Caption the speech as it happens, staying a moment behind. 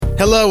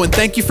Hello, and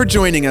thank you for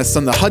joining us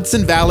on the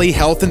Hudson Valley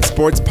Health and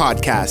Sports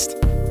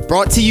Podcast,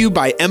 brought to you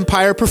by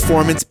Empire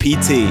Performance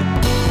PT,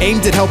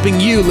 aimed at helping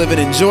you live an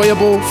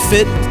enjoyable,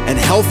 fit, and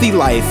healthy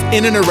life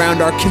in and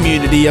around our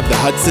community of the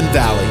Hudson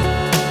Valley.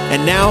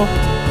 And now,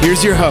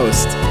 here's your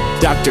host,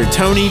 Dr.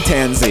 Tony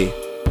Tanzi.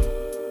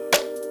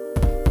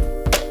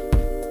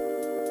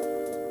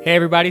 Hey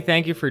everybody,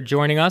 thank you for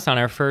joining us on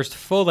our first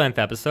full-length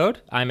episode.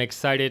 I'm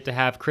excited to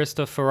have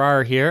Krista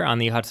Farrar here on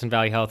the Hudson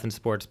Valley Health and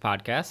Sports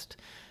Podcast.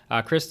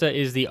 Krista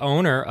is the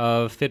owner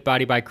of Fit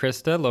Body by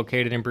Krista,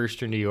 located in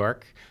Brewster, New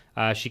York.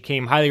 She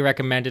came highly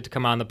recommended to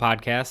come on the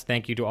podcast.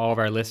 Thank you to all of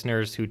our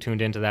listeners who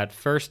tuned into that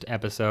first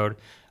episode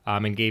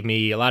and gave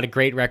me a lot of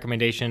great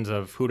recommendations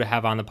of who to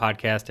have on the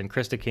podcast, and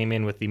Krista came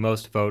in with the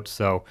most votes.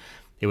 So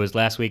it was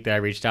last week that I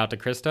reached out to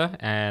Krista,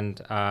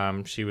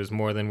 and she was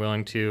more than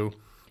willing to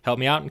help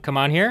me out and come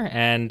on here.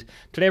 And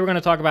today we're going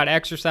to talk about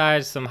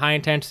exercise, some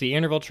high-intensity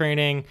interval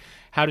training,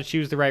 how to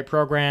choose the right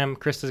program.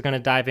 Krista's going to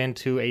dive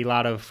into a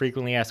lot of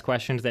frequently asked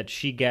questions that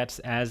she gets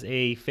as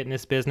a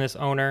fitness business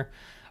owner.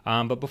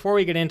 But before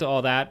we get into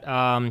all that,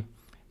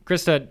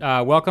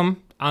 Krista,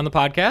 welcome on the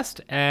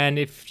podcast. And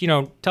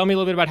tell me a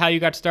little bit about how you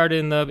got started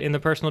in the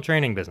personal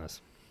training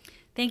business.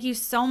 Thank you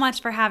so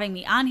much for having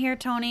me on here,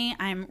 Tony.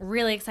 I'm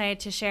really excited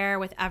to share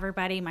with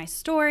everybody my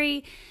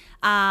story.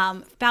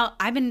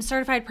 I've been a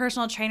certified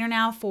personal trainer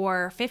now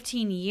for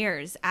 15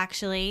 years,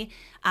 actually.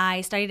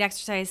 I studied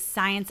exercise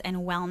science and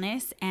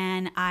wellness,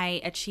 and I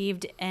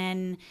achieved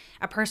a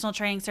personal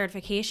training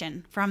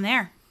certification from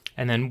there.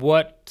 And then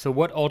what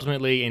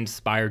ultimately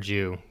inspired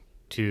you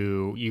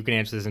you can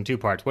answer this in two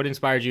parts. What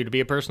inspired you to be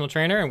a personal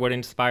trainer, and what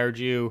inspired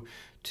you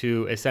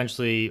to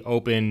essentially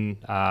open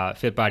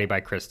Fit Body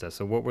by Krista?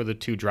 So what were the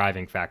two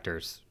driving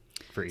factors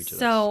for each of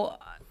those?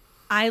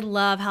 I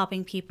love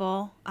helping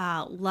people,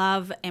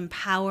 love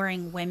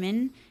empowering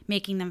women,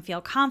 making them feel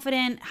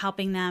confident,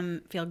 helping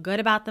them feel good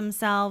about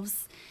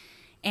themselves.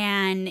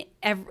 And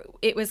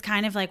it was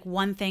kind of like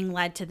one thing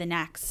led to the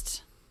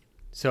next.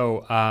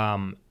 So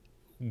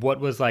what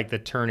was like the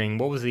turning,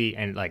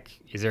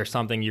 is there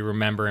something you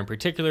remember in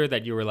particular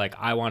that you were like,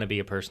 I want to be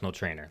a personal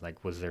trainer?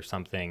 Like, was there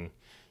something,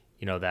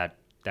 that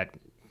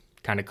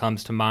kind of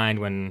comes to mind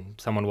when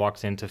someone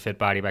walks into Fit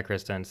Body by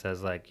Krista and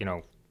says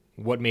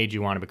what made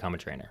you want to become a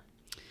trainer?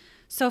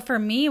 So for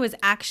me, it was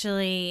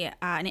actually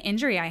an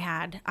injury I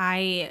had.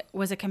 I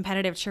was a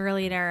competitive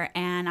cheerleader,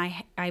 and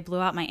I blew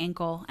out my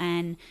ankle,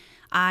 and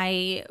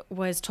I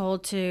was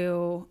told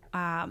to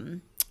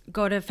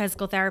go to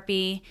physical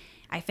therapy.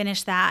 I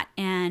finished that,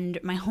 and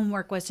my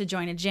homework was to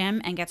join a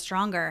gym and get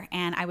stronger.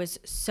 And I was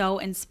so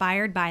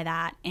inspired by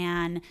that,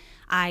 and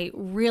I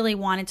really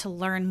wanted to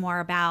learn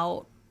more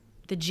about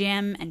the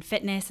gym and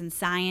fitness and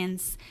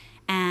science,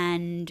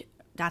 and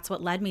that's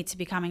what led me to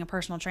becoming a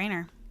personal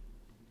trainer.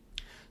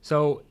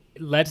 So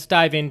let's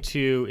dive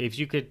into, if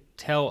you could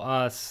tell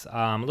us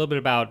a little bit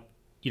about,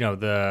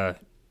 the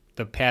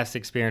past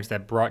experience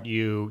that brought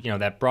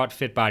that brought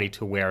Fit Body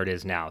to where it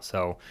is now.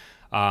 So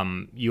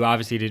you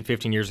obviously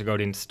 15 years ago,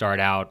 didn't start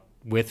out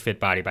with Fit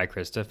Body by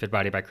Krista. Fit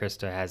Body by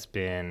Krista has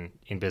been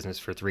in business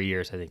for 3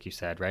 years, I think you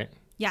said, right?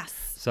 Yes.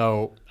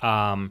 So,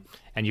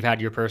 and you've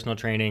had your personal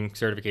training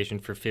certification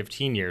for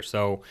 15 years.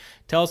 So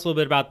tell us a little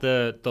bit about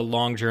the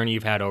long journey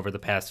you've had over the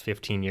past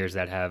 15 years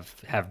that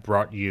have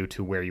brought you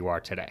to where you are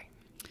today.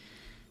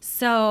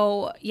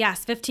 So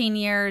yes, 15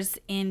 years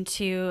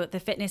into the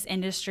fitness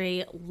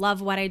industry,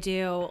 love what I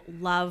do,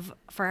 love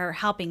for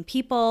helping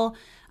people,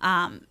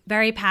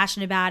 very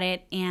passionate about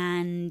it.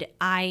 And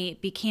I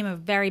became a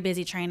very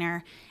busy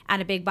trainer at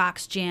a big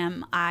box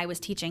gym. I was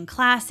teaching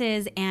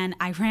classes, and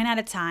I ran out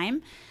of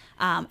time.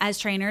 As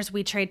trainers,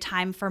 we trade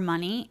time for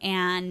money,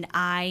 and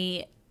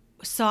I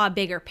saw a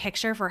bigger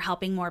picture for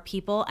helping more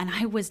people, and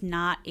I was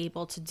not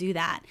able to do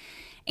that.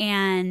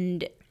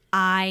 And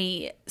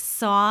I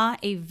saw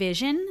a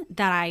vision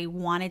that I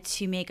wanted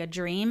to make a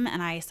dream,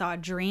 and I saw a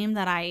dream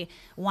that I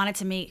wanted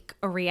to make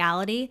a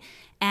reality,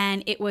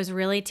 and it was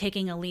really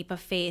taking a leap of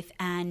faith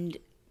and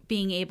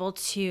being able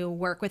to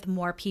work with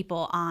more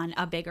people on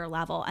a bigger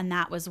level. And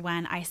that was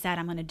when I said,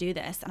 I'm going to do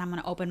this, and I'm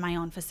going to open my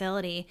own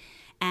facility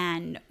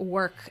and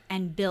work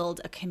and build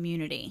a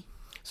community.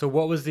 So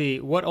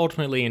what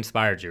ultimately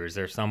inspired you? Is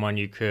there someone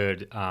you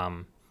could,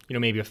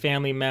 maybe a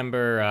family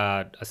member,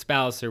 a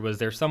spouse, or was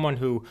there someone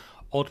who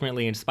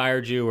ultimately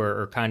inspired you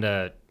or kind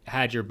of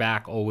had your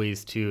back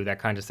always that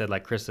kind of said,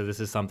 like, Krista, this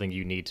is something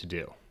you need to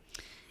do?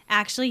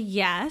 Actually,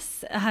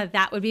 yes,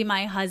 that would be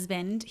my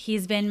husband.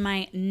 He's been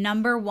my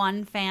number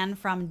one fan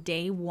from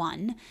day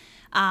one.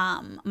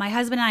 My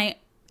husband and I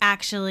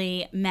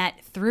actually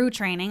met through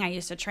training. I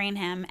used to train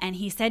him, and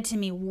he said to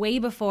me way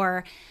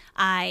before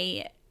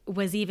I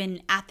was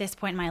even at this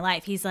point in my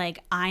life, he's like,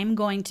 I'm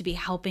going to be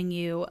helping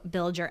you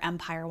build your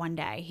empire one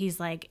day. He's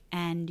like,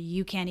 and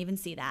you can't even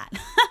see that.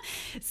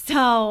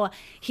 So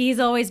he's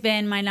always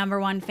been my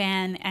number one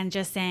fan, and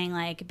just saying,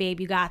 like,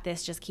 babe, you got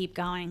this, just keep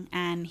going.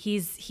 And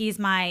he's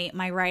my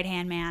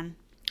right-hand man.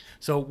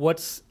 So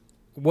what's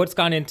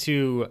gone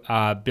into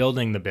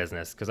building the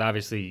business? Because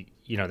obviously,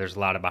 there's a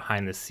lot of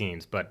behind the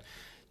scenes, but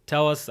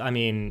tell us, I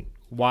mean,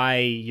 why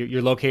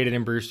you're located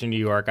in Brewster, New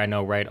York. I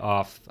know right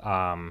off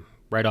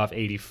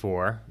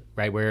 84,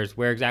 right?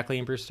 Where exactly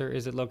in Brewster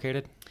is it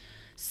located?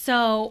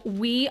 So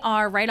we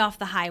are right off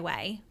the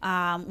highway.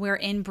 We're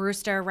in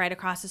Brewster, right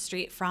across the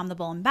street from the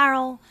Bull and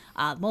Barrel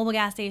mobile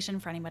gas station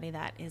for anybody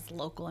that is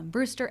local in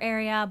Brewster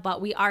area.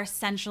 But we are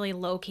centrally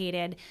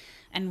located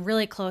and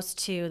really close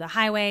to the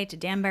highway, to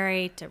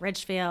Danbury, to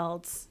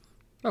Ridgefield.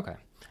 Okay.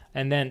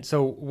 And then,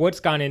 so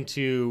what's gone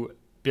into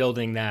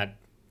building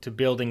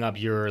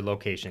up your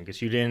location?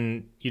 Because you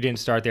didn't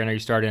start there. I know you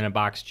started in a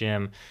box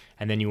gym,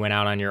 and then you went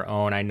out on your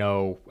own. I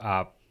know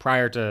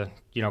prior to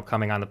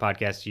coming on the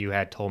podcast, you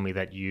had told me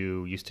that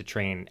you used to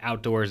train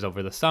outdoors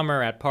over the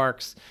summer at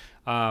parks.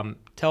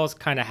 Tell us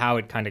kind of how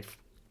it kind of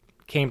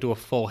came to a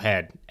full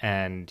head,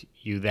 and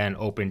you then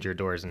opened your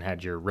doors and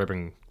had your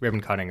ribbon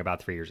cutting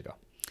about 3 years ago.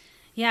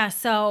 Yeah,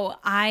 so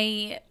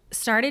I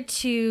started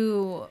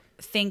to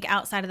think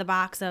outside of the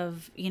box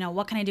of,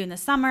 what can I do in the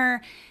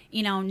summer,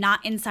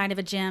 not inside of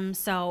a gym.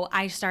 So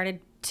I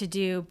started to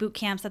do boot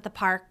camps at the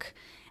park.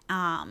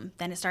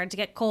 Then it started to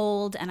get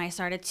cold, and I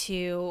started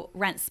to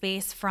rent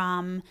space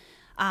from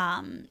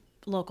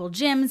local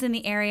gyms in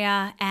the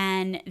area.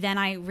 And then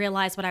I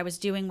realized what I was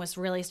doing was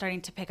really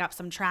starting to pick up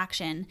some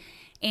traction.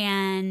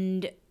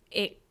 And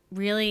it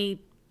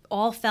really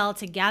all fell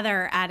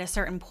together at a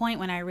certain point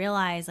when I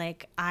realized,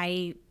 like,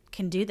 I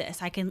can do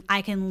this. I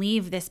can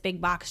leave this big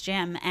box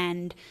gym,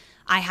 and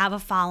I have a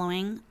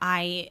following.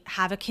 I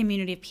have a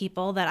community of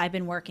people that I've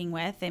been working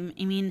with. And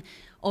I mean,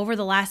 over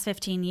the last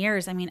 15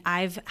 years,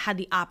 I've had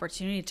the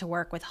opportunity to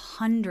work with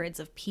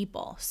hundreds of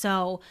people.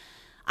 So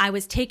I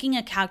was taking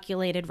a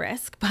calculated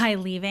risk by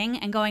leaving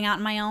and going out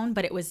on my own,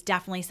 but it was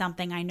definitely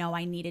something I know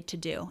I needed to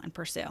do and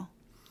pursue.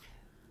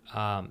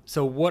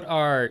 So what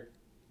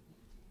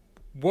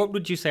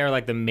would you say are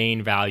like the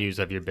main values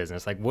of your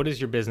business? Like, what does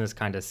your business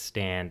kind of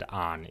stand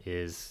on?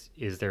 Is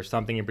there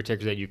something in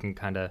particular that you can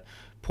kind of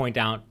point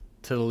out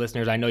to the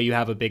listeners? I know you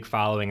have a big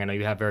following. I know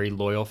you have very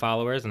loyal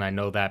followers, and I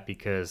know that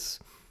because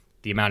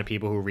the amount of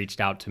people who reached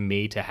out to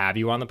me to have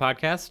you on the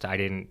podcast. I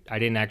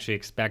didn't actually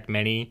expect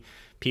many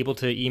people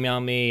to email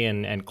me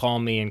and call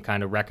me and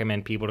kind of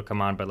recommend people to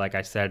come on. But like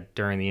I said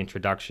during the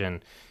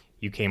introduction,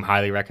 you came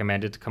highly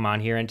recommended to come on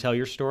here and tell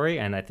your story.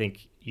 And I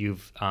think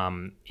you've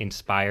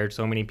inspired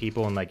so many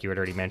people, and like you had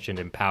already mentioned,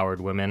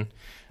 empowered women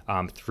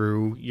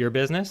through your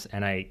business.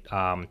 And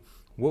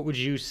what would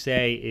you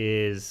say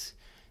is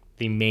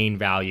the main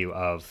value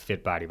of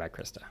Fit Body by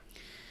Krista?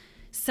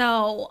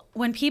 So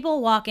when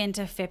people walk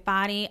into Fit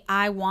Body,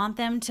 I want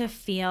them to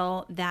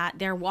feel that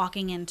they're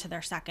walking into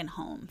their second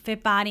home.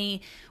 Fit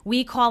Body,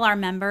 we call our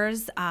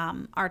members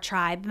our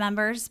tribe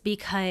members,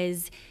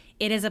 because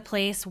it is a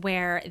place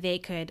where they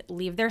could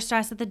leave their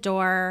stress at the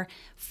door,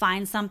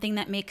 find something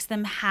that makes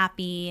them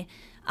happy,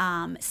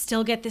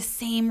 still get the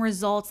same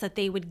results that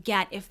they would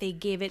get if they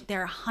gave it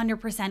their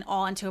 100%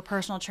 all into a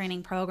personal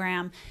training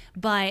program.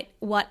 But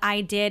what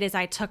I did is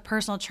I took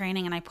personal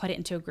training and I put it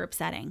into a group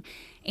setting.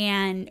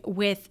 And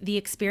with the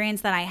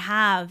experience that I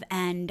have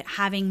and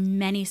having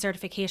many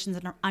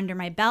certifications under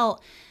my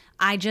belt,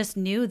 I just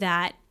knew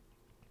that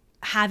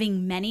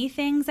having many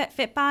things at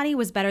Fit Body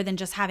was better than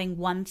just having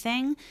one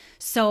thing.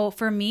 So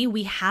for me,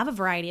 we have a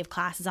variety of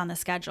classes on the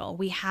schedule.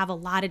 We have a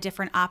lot of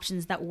different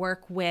options that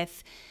work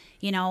with,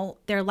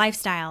 their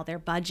lifestyle, their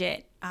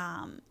budget,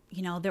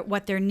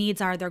 what their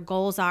needs are, their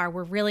goals are.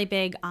 We're really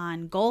big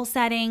on goal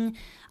setting.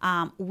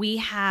 We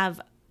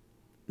have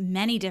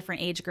many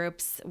different age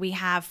groups. We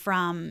have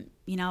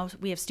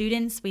we have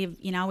students,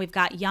 we've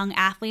got young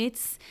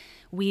athletes,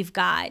 we've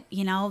got,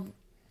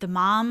 the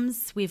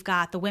moms, we've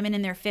got the women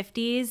in their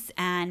 50s,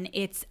 and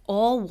it's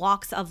all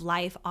walks of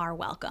life are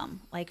welcome.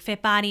 Like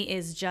Fit Body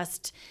is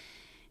just,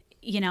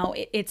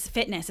 it's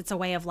fitness. It's a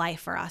way of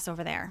life for us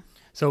over there.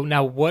 So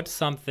now what's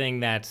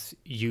something that's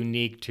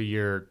unique to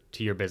your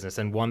business?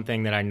 And one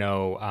thing that I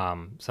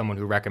know, someone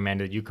who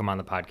recommended you come on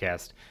the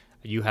podcast,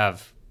 you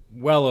have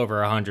well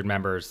over 100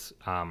 members,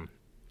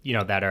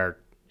 that are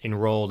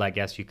enrolled, I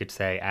guess you could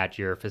say, at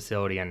your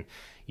facility. And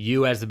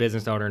you as the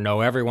business owner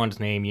know everyone's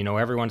name, you know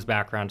everyone's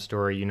background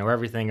story, you know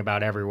everything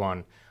about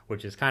everyone,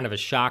 which is kind of a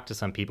shock to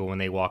some people when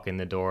they walk in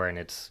the door and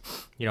it's,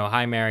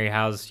 hi Mary,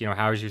 how's your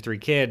 3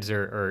 kids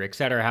or et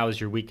cetera, how was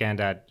your weekend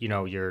at,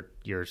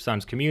 your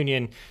son's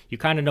communion? You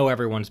kind of know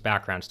everyone's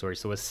background story.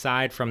 So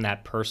aside from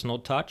that personal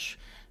touch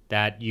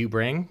that you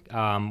bring,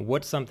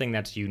 what's something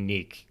that's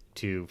unique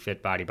to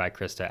Fit Body by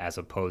Krista as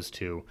opposed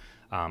to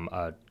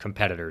a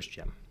competitor's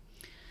gym?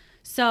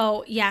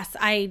 So yes,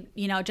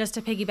 just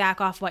to piggyback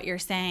off what you're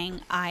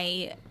saying,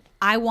 I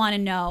want to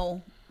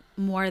know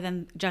more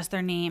than just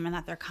their name and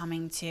that they're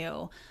coming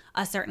to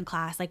a certain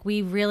class. Like,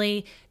 we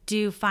really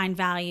do find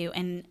value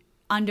in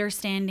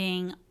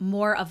understanding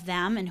more of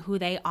them and who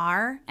they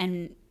are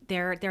and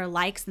their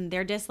likes and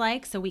their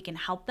dislikes, so we can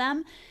help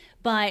them.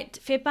 But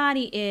Fit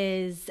Body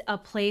is a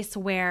place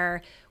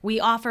where we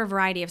offer a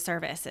variety of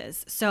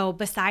services. So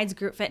besides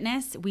group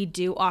fitness, we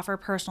do offer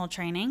personal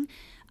training.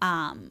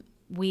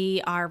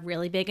 We are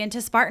really big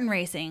into Spartan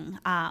racing.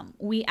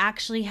 We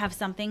actually have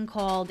something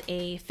called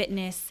a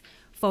fitness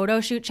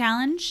photo shoot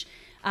challenge,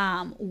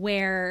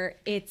 where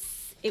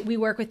we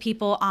work with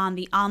people on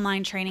the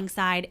online training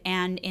side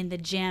and in the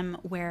gym,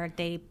 where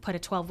they put a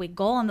 12-week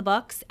goal on the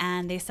books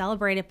and they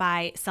celebrate it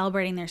by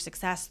celebrating their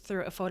success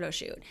through a photo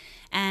shoot.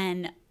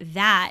 And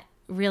that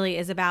really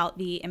is about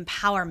the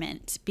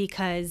empowerment,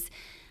 because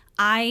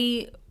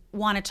I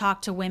want to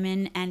talk to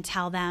women and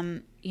tell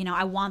them,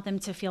 I want them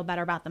to feel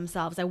better about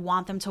themselves. I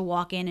want them to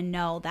walk in and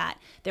know that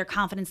their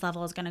confidence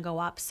level is going to go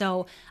up.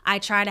 So I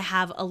try to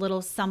have a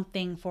little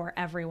something for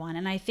everyone.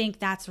 And I think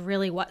that's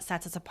really what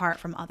sets us apart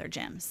from other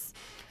gyms.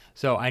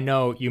 So I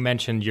know you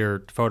mentioned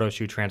your photo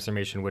shoot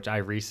transformation, which I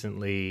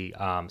recently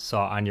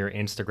saw on your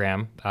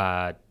Instagram,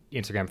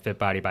 Fit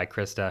Body by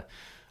Krista.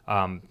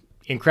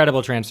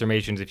 Incredible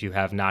transformations. If you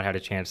have not had a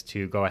chance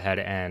to go ahead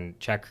and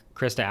check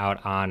Krista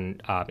out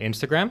on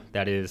Instagram,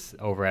 that is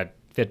over at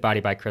Fit Body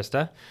by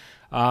Krista.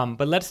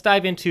 But let's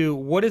dive into,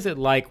 what is it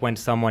like when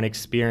someone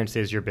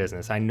experiences your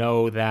business? I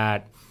know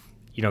that,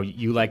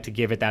 you like to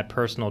give it that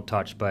personal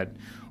touch, but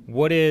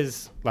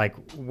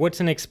what's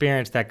an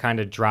experience that kind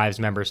of drives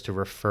members to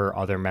refer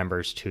other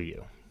members to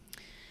you?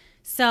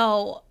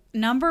 So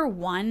number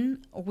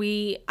one,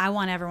 I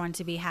want everyone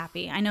to be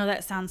happy. I know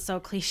that sounds so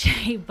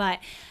cliche, but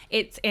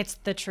it's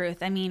the truth.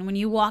 I mean, when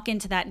you walk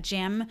into that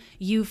gym,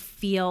 you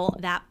feel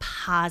that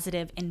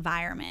positive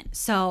environment.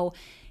 So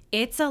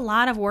it's a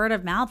lot of word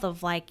of mouth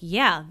of like,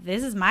 yeah,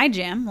 this is my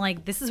gym.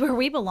 Like, this is where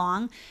we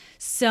belong.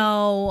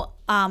 So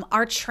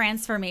our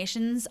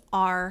transformations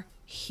are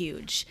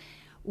huge.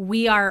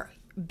 We are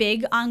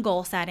big on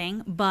goal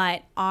setting,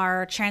 but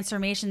our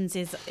transformations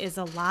is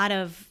a lot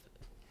of,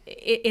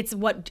 it's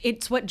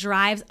what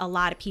drives a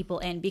lot of people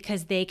in,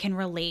 because they can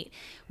relate.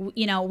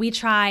 We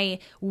try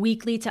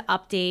weekly to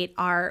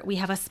update we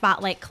have a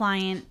spotlight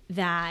client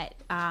that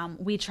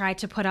we try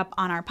to put up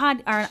on our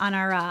on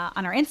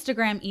our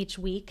Instagram each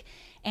week,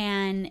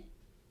 and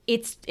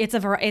it's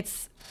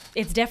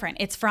different.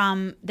 It's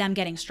from them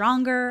getting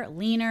stronger,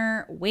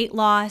 leaner, weight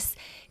loss.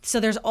 So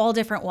there's all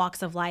different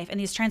walks of life, and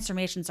these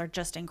transformations are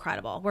just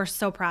incredible. We're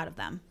so proud of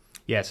them.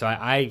 Yeah, so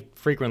I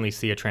frequently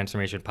see a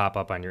transformation pop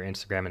up on your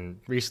Instagram, and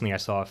recently I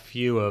saw a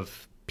few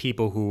of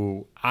people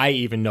who I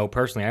even know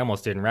personally. I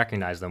almost didn't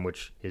recognize them,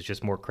 which is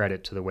just more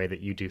credit to the way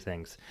that you do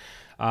things.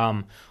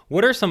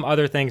 What are some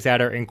other things that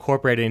are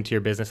incorporated into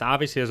your business?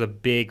 Obviously, there's a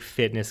big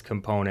fitness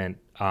component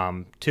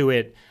to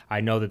it.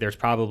 I know that there's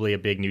probably a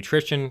big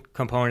nutrition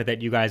component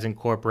that you guys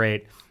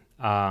incorporate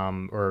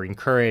or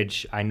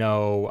encourage. I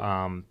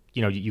know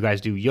you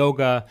guys do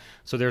yoga.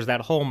 So there's that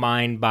whole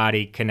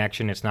mind-body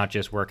connection. It's not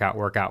just workout.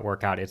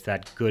 It's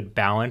that good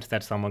balance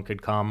that someone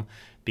could come,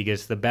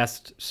 because the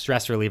best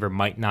stress reliever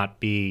might not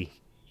be,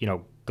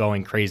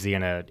 going crazy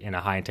in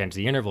a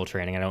high-intensity interval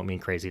training. I don't mean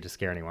crazy to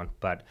scare anyone,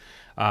 but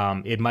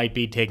it might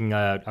be taking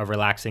a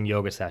relaxing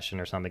yoga session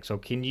or something. So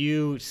can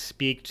you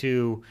speak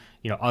to,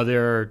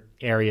 other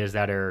areas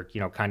that are,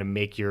 kind of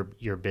make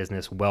your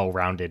business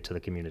well-rounded to the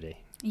community?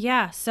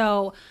 Yeah.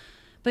 So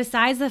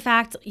besides the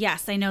fact,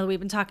 yes, I know we've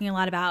been talking a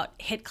lot about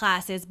HIIT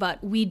classes,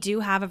 but we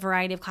do have a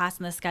variety of classes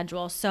in the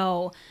schedule.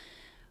 So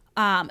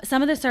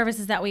some of the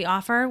services that we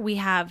offer, we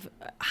have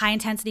high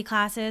intensity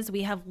classes,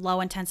 we have low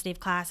intensity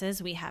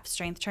classes, we have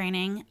strength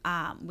training,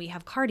 we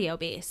have cardio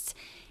based.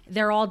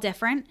 They're all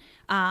different.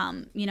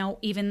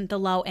 Even the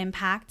low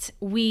impact.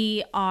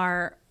 We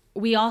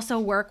also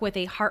work with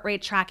a heart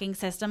rate tracking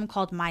system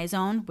called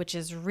MyZone, which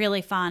is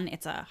really fun.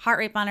 It's a heart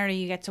rate monitor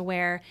you get to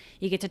wear.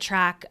 You get to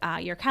track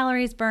your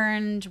calories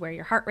burned, where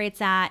your heart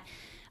rate's at.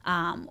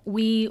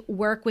 We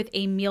work with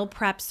a meal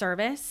prep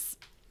service.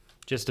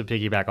 Just to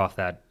piggyback off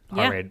that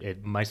heart rate,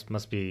 it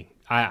must be.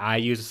 I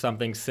use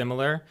something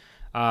similar,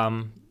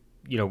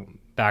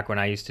 back when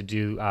I used to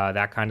do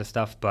that kind of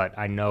stuff, but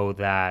I know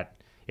that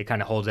it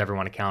kind of holds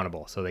everyone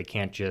accountable, so they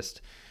can't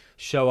just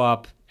show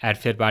up at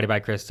Fit Body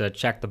by Krista,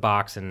 check the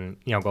box, and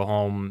go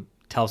home,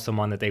 tell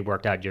someone that they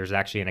worked out. There's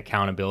actually an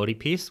accountability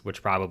piece,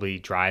 which probably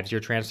drives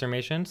your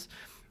transformations,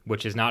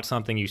 which is not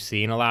something you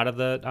see in a lot of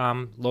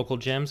the local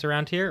gyms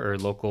around here or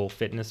local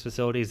fitness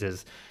facilities.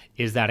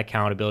 Is that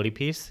accountability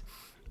piece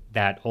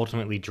that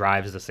ultimately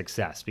drives the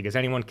success, because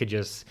anyone could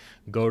just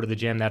go to the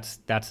gym. That's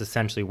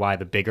essentially why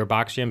the bigger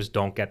box gyms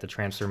don't get the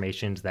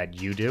transformations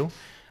that you do.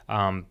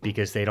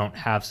 Because they don't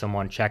have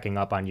someone checking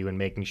up on you and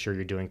making sure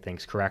you're doing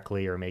things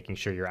correctly, or making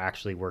sure you're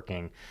actually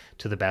working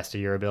to the best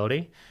of your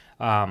ability.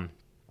 Sorry,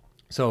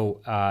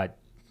 I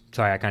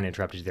kind of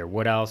interrupted you there.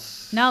 What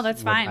else? No,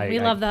 that's fine. We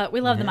love the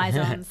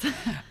MyZones.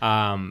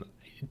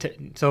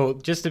 So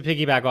just to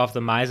piggyback off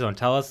the MyZone,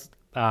 tell us,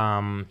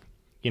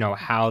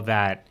 how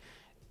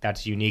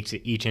that's unique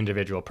to each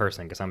individual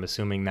person, because I'm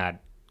assuming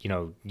that,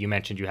 you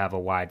mentioned you have a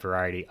wide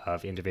variety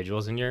of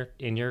individuals in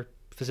your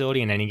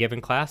facility in any given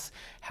class.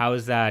 How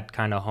does that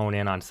kind of hone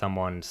in on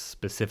someone's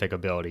specific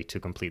ability to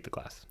complete the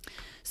class?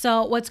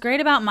 So what's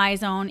great about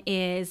MyZone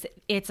is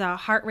it's a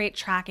heart rate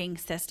tracking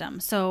system.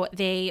 So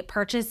they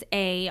purchase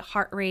a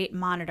heart rate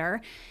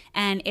monitor,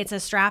 and it's a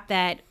strap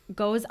that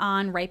goes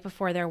on right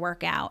before their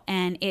workout.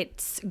 And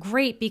it's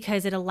great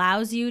because it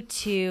allows you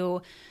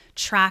to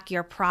track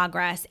your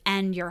progress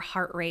and your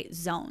heart rate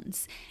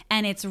zones.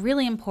 And it's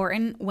really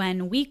important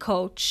when we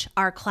coach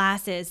our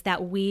classes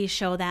that we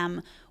show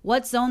them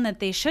what zone that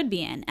they should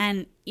be in.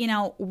 And,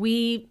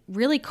 we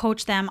really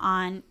coach them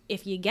on,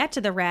 if you get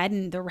to the red,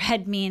 and the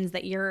red means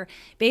that you're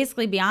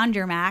basically beyond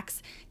your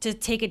max, to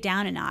take it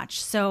down a notch.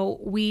 So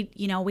we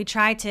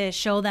try to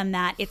show them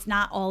that it's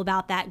not all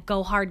about that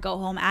go hard, go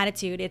home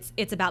attitude.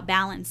 It's about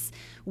balance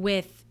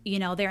with,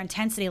 their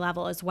intensity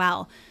level as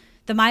well.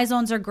 The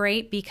MyZones are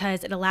great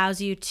because it allows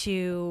you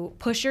to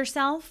push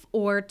yourself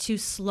or to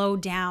slow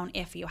down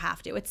if you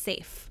have to. It's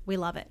safe. We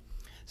love it.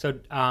 So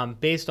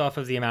based off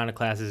of the amount of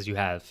classes you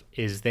have,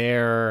 is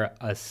there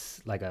a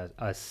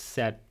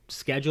set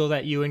schedule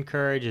that you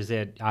encourage? Is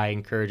it, I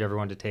encourage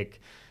everyone to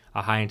take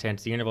a high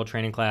intensity interval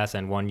training class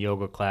and one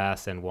yoga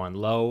class and one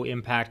low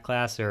impact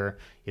class, or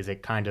is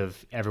it kind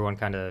of everyone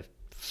kind of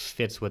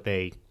fits what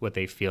they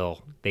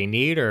feel they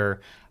need?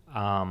 Or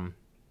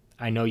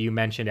I know you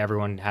mentioned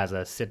everyone has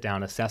a sit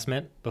down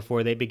assessment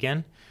before they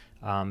begin.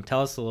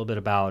 Tell us a little bit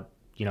about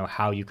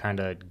how you kind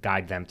of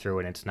guide them through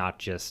it. It's not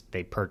just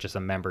they purchase a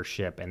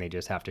membership and they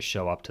just have to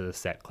show up to the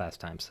set class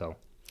time.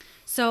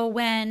 So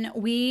when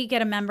we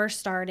get a member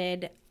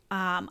started,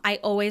 I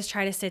always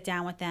try to sit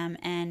down with them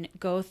and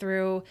go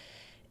through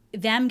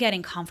them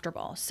getting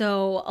comfortable.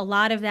 So a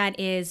lot of that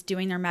is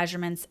doing their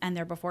measurements and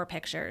their before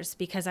pictures,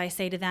 because I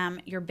say to them,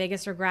 your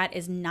biggest regret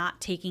is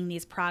not taking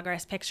these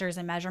progress pictures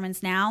and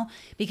measurements now,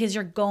 because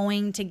you're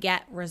going to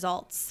get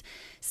results.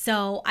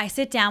 So I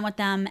sit down with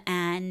them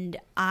and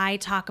I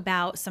talk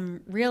about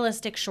some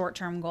realistic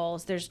short-term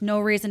goals. There's no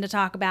reason to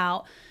talk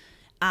about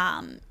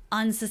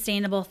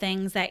unsustainable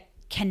things that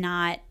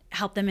cannot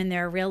help them in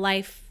their real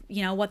life,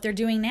 what they're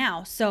doing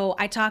now. So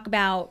I talk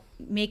about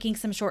making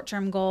some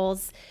short-term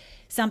goals,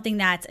 something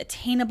that's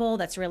attainable,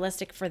 that's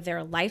realistic for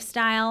their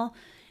lifestyle.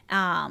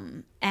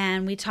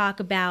 And we talk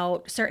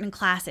about certain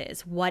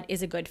classes, what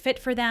is a good fit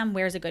for them,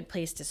 where's a good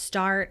place to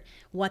start,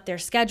 what their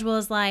schedule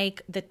is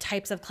like, the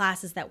types of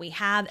classes that we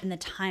have, and the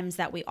times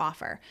that we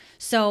offer.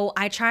 So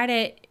I try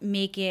to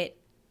make it,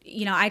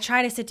 I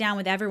try to sit down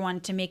with everyone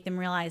to make them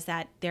realize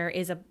that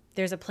there's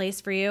a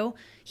place for you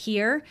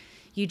here.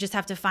 You just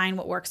have to find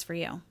what works for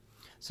you.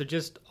 So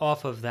just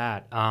off of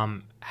that,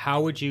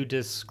 how would you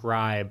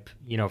describe,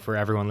 for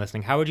everyone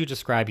listening, how would you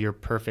describe your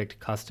perfect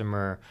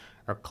customer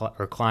or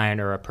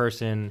client, or a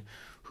person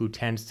who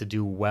tends to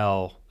do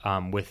well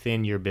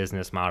within your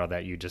business model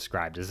that you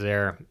described? Is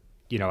there,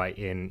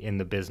 in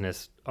the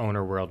business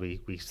owner world,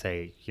 we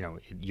say,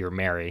 your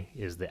Mary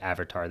is the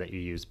avatar that you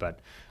use,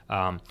 but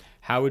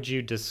how would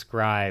you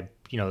describe,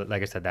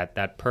 like I said,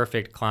 that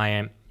perfect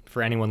client?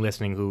 For anyone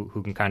listening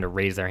who can kind of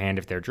raise their hand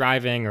if they're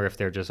driving or if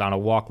they're just on a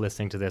walk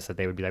listening to this, that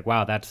they would be like,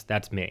 wow,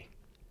 that's me.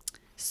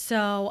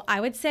 So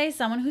I would say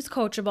someone who's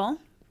coachable,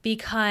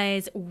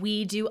 because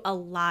we do a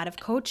lot of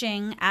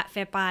coaching at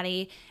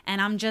FitBody,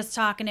 and I'm just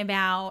talking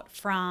about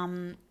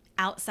from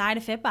outside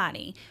of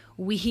FitBody.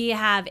 We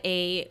have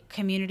a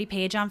community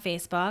page on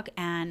Facebook,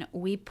 and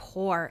we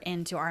pour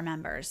into our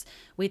members.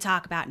 We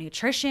talk about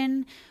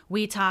nutrition.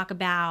 We talk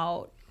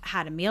about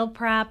how to meal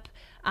prep.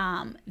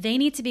 They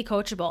need to be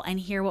coachable and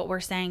hear what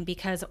we're saying,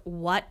 because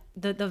what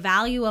the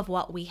value of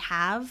what we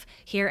have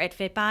here at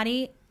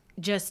FitBody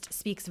just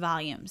speaks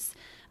volumes.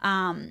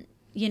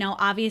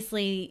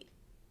 Obviously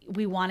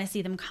we want to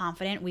see them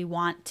confident. We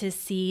want to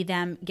see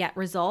them get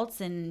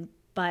results,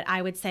 but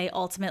I would say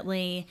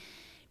ultimately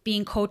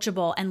being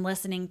coachable and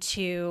listening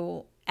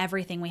to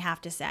everything we have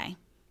to say.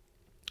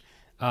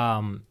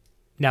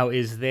 Now,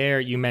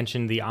 you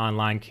mentioned the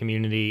online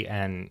community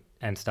and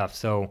stuff.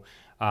 So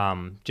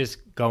just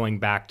going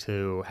back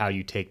to how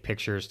you take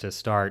pictures to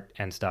start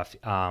and stuff,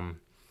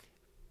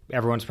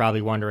 everyone's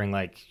probably wondering,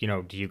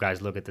 do you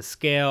guys look at the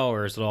scale,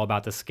 or is it all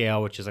about the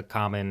scale, which is a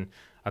common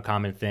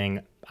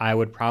thing? I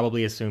would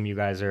probably assume you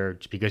guys are,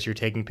 because you're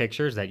taking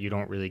pictures, that you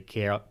don't really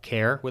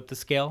care what the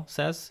scale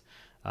says.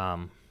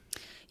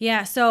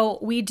 Yeah, so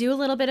we do a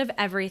little bit of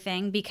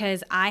everything,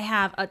 because I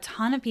have a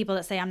ton of people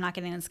that say, I'm not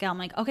getting on the scale. I'm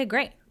like, okay,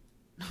 great.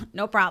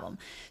 No problem.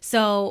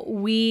 So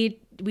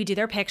we do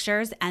their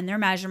pictures and their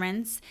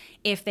measurements.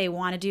 If they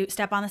want to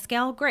step on the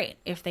scale, great.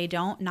 If they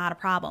don't, not a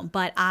problem.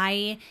 But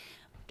I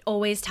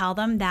always tell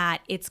them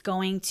that it's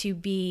going to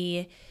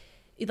be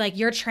like,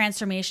 your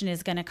transformation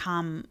is going to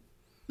come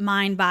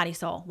mind, body,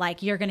 soul.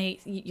 Like your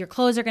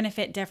clothes are going to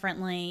fit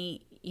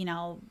differently.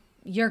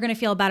 You're going to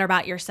feel better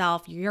about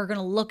yourself. You're going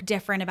to look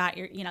different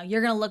you're going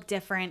to look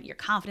different. Your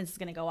confidence is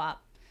going to go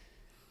up.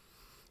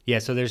 Yeah.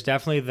 So there's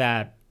definitely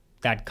that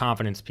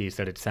confidence piece,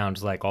 that it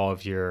sounds like all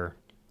of your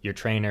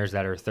trainers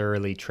that are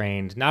thoroughly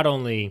trained, not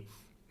only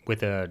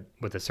with a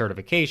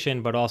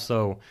certification, but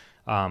also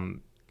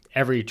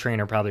every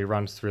trainer probably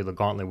runs through the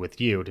gauntlet with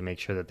you to make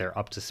sure that they're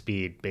up to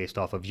speed based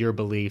off of your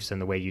beliefs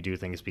and the way you do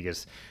things,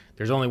 because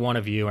there's only one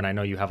of you, and I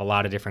know you have a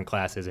lot of different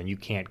classes and you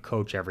can't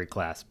coach every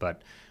class,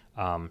 but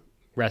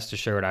rest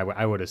assured,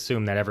 I would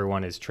assume that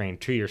everyone is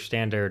trained to your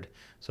standard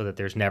so that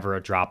there's never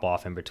a drop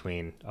off in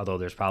between. Although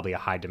there's probably a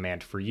high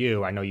demand for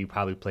you, I know you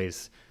probably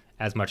place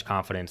as much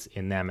confidence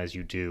in them as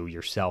you do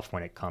yourself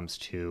when it comes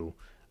to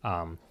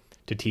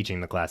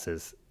teaching the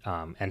classes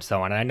and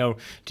so on. And I know,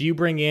 do you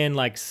bring in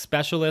like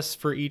specialists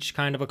for each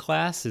kind of a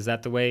class? Is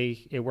that the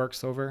way it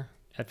works over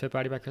at Fit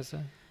Body by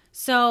Krista?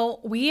 So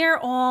we are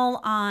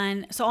all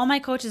all my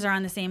coaches are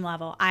on the same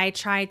level. I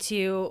try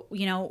to,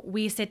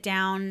 we sit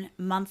down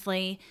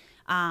monthly.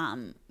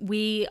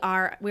 We're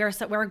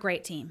a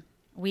great team.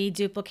 We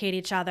duplicate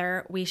each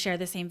other. We share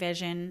the same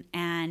vision,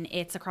 and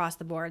it's across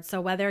the board.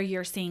 So whether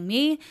you're seeing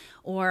me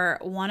or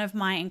one of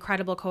my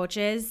incredible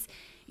coaches,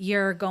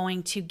 you're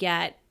going to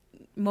get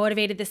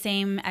motivated the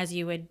same as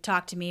you would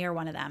talk to me or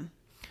one of them.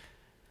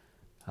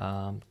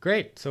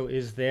 Great. So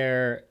is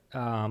there,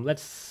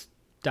 let's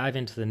dive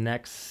into the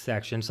next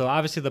section. So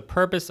obviously the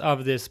purpose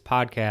of this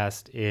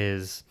podcast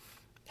is,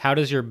 how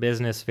does your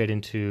business fit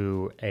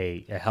into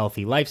a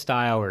healthy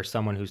lifestyle, or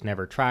someone who's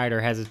never tried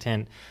or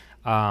hesitant?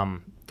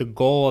 The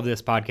goal of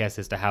this podcast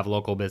is to have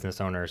local business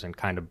owners and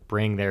kind of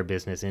bring their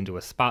business into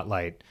a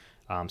spotlight,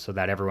 so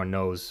that everyone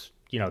knows,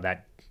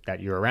 that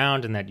you're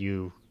around and that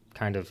you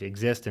kind of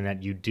exist and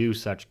that you do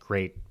such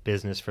great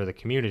business for the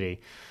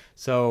community.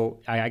 So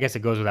I guess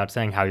it goes without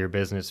saying how your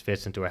business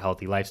fits into a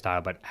healthy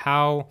lifestyle, but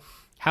how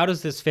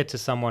does this fit to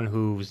someone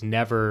who's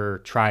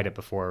never tried it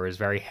before or is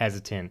very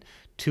hesitant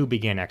to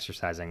begin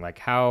exercising? Like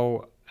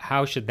how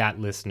should that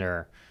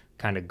listener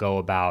kind of go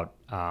about,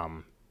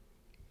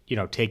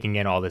 taking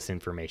in all this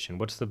information?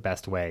 What's the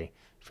best way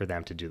for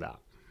them to do that?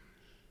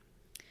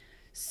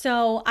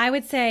 So I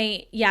would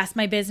say, yes,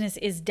 my business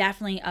is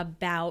definitely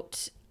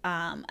about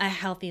a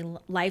healthy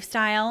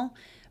lifestyle.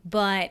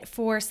 But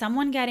for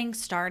someone getting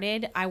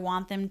started, I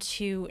want them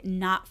to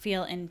not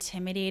feel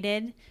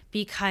intimidated,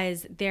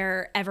 because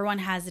everyone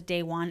has a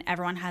day one,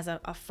 everyone has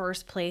a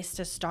first place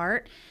to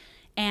start.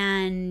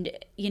 And,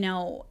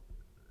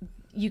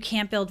 you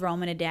can't build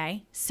Rome in a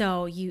day.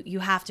 So you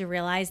have to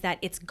realize that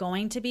it's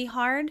going to be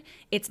hard.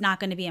 It's not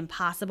going to be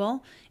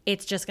impossible.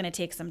 It's just going to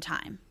take some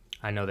time.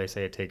 I know they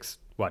say it takes,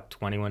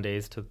 21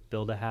 days to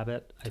build a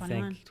habit, 21.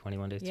 I think.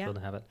 21 days to build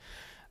a habit.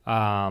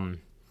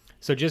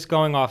 So just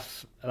going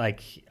off, I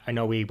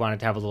know we wanted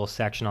to have a little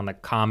section on the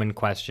common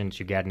questions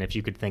you get, and if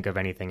you could think of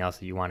anything else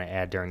that you want to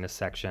add during this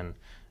section,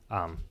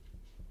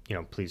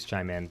 please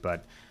chime in.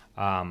 But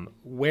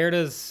where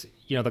does,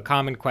 the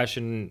common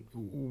question,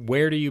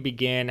 where do you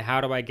begin?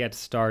 How do I get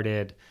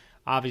started?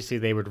 Obviously,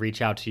 they would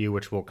reach out to you,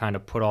 which will kind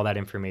of put all that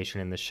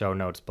information in the show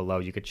notes below.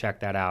 You could check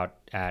that out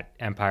at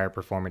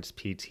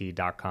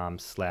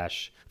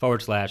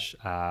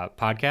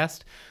empireperformancept.com/podcast.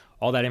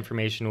 All that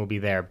information will be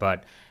there.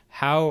 But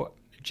how,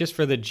 just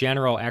for the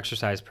general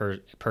exercise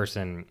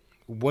person,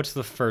 what's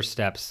the first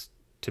steps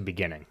to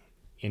beginning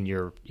in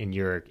your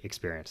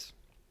experience?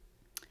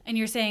 And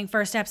you're saying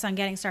first steps on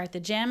getting started at the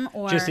gym,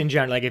 or just in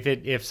general, like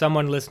if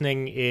someone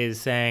listening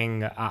is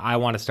saying, I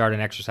want to start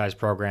an exercise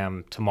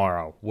program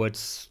tomorrow,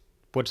 what's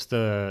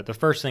the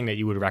first thing that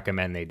you would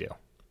recommend they do?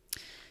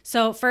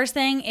 So first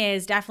thing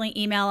is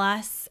definitely email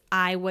us.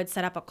 I would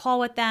set up a call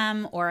with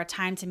them or a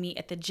time to meet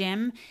at the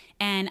gym,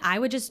 and I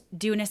would just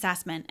do an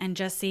assessment and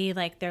just see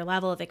their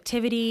level of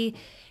activity,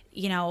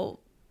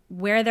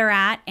 where they're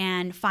at,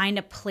 and find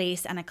a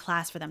place and a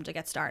class for them to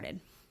get started.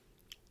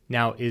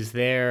 Now,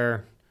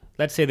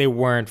 let's say they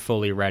weren't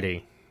fully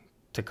ready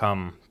to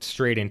come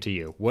straight into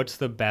you. What's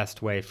the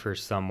best way for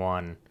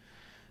someone?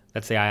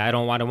 Let's say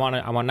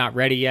I'm not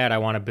ready yet. I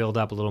want to build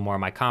up a little more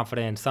of my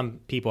confidence. Some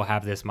people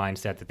have this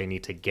mindset that they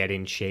need to get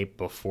in shape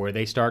before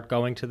they start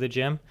going to the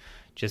gym.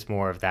 Just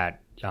more of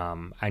that.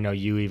 I know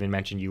you even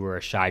mentioned you were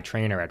a shy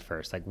trainer at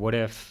first. What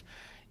if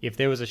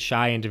there was a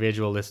shy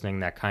individual listening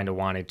that kind of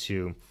wanted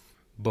to,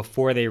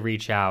 before they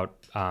reach out,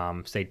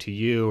 say to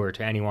you or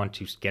to anyone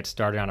to get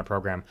started on a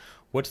program,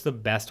 what's the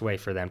best way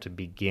for them to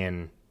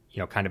begin,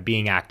 kind of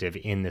being active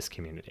in this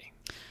community?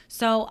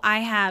 So I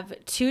have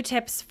 2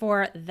 tips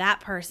for that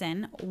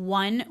person.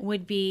 One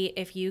would be,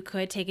 if you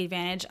could take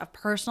advantage of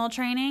personal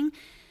training,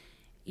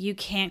 you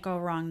can't go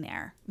wrong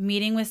there.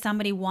 Meeting with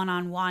somebody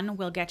one-on-one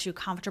will get you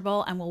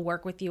comfortable and will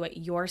work with you at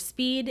your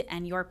speed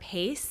and your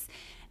pace,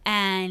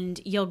 and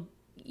you'll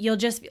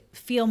just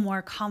feel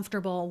more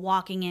comfortable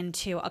walking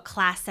into a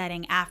class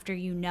setting after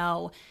you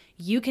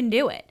can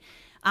do it.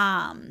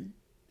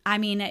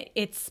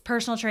 It's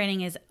personal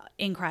training is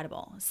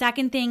incredible.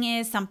 Second thing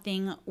is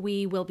something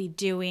we will be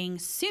doing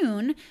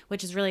soon,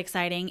 which is really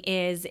exciting,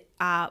 is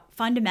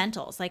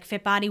fundamentals, like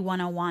Fit Body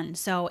 101.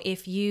 So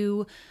if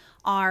you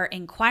are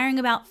inquiring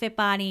about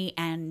FitBody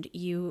and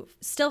you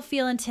still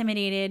feel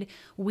intimidated,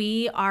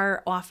 we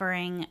are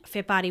offering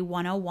FitBody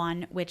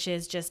 101, which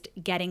is just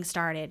getting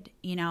started,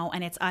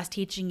 and it's us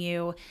teaching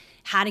you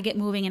how to get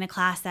moving in a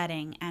class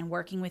setting and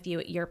working with you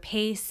at your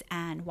pace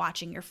and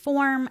watching your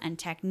form and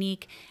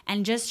technique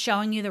and just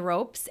showing you the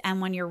ropes.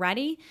 And when you're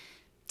ready,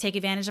 take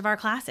advantage of our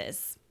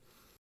classes.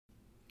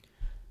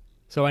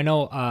 So I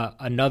know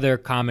another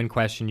common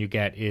question you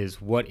get is,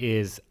 what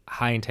is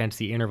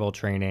high-intensity interval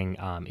training?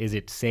 Is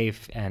it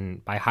safe?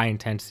 And by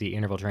high-intensity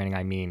interval training,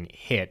 I mean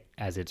HIIT,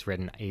 as it's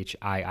written,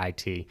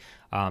 HIIT.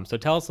 So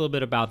tell us a little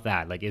bit about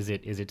that. Like, is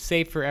it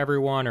safe for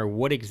everyone, or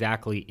what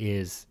exactly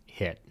is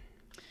HIIT?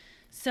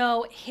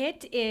 So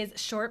HIIT is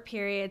short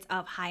periods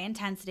of high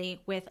intensity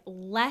with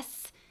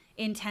less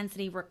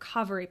intensity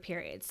recovery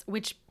periods,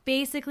 which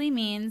basically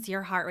means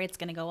your heart rate's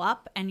going to go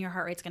up and your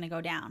heart rate's going to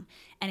go down,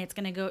 and it's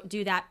going to go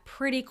do that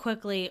pretty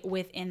quickly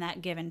within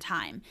that given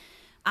time.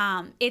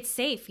 It's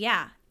safe.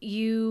 Yeah,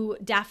 you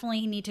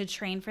definitely need to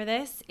train for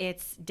this.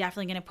 It's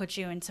definitely going to put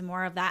you into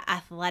more of that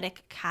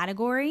athletic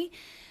category.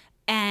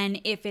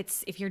 And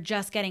if you're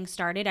just getting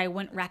started, I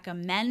wouldn't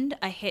recommend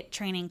a HIIT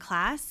training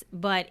class,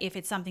 but if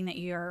it's something that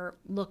you're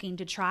looking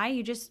to try,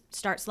 you just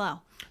start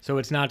slow. So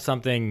it's not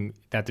something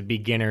that the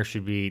beginner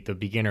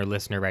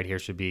listener right here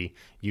should be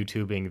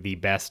YouTubing the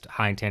best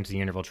high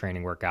intensity interval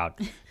training workout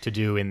to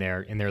do in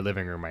their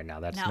living room right now.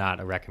 That's not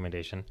a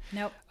recommendation.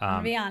 Nope. To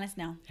be honest,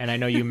 no. And I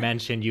know you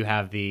mentioned you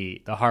have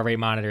the heart rate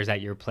monitors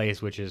at your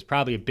place, which is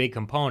probably a big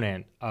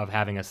component of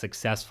having a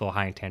successful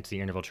high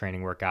intensity interval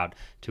training workout,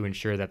 to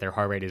ensure that their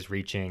heart rate is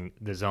reaching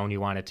the zone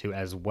you want it to,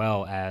 as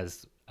well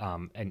as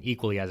an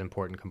equally as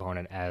important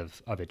component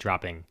of it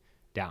dropping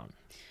down.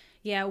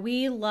 Yeah,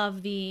 we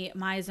love the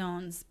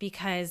MyZones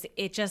because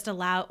it just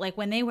allows, like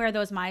when they wear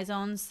those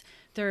MyZones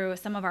through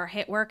some of our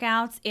HIIT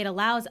workouts, it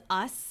allows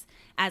us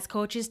as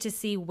coaches to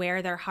see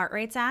where their heart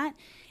rate's at,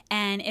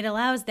 and it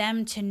allows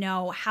them to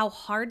know how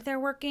hard they're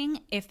working,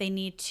 if they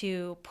need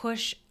to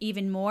push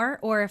even more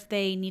or if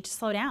they need to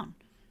slow down.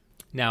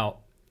 Now,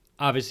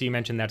 obviously you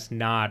mentioned that's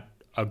not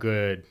a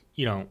good,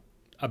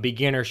 a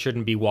beginner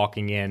shouldn't be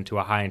walking into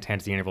a high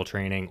intensity interval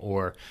training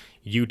or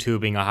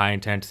YouTubing a high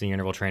intensity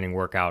interval training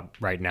workout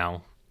right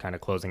now, kind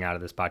of closing out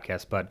of this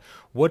podcast. But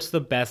what's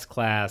the best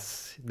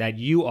class that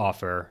you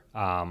offer,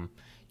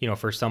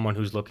 for someone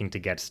who's looking to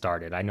get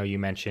started? I know you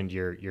mentioned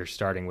you're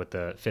starting with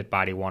the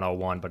FitBody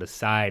 101, but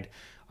aside,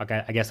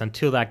 okay, I guess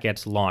until that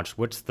gets launched,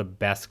 what's the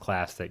best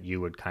class that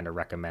you would kind of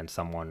recommend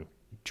someone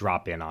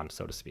drop in on,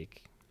 so to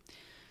speak?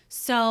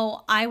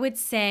 So I would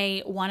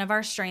say one of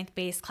our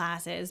strength-based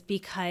classes,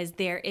 because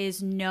there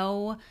is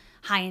no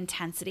high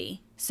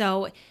intensity.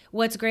 So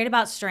what's great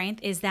about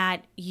strength is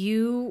that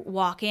you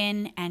walk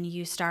in and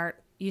you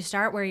start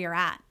where you're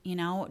at.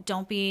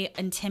 Don't be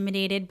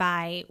intimidated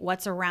by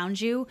what's around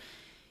you.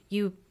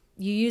 You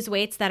use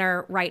weights that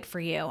are right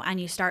for you, and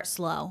you start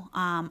slow.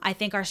 I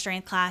think our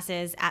strength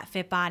classes at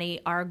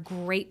FitBody are a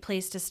great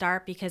place to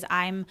start, because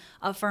I'm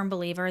a firm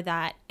believer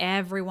that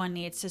everyone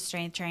needs to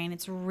strength train.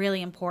 It's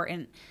really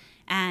important,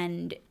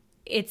 and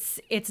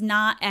it's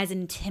not as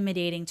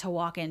intimidating to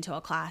walk into a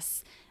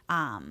class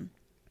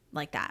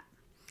like that.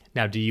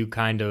 Now, do you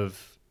kind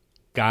of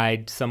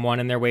guide someone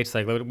in their weights?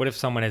 Like, what if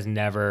someone has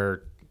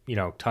never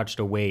touched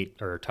a weight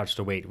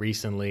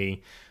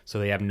recently, so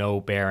they have no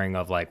bearing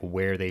of like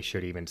where they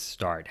should even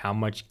start? How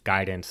much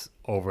guidance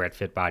over at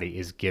FitBody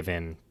is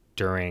given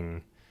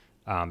during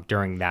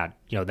that,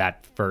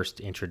 that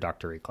first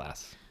introductory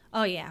class?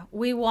 Oh yeah,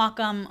 we walk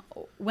them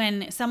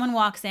when someone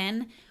walks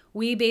in.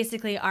 We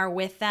basically are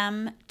with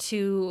them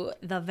to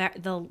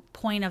the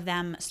point of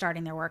them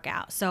starting their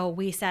workout. So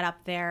we set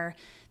up their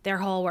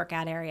whole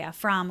workout area,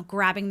 from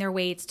grabbing their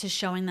weights to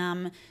showing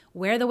them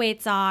where the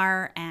weights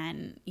are,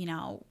 and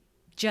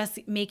just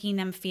making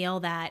them feel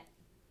that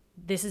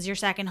this is your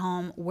second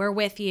home. We're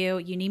with you.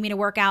 You need me to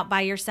work out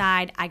by your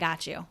side, I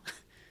got you.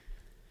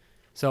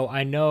 So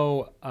I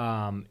know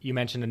you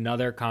mentioned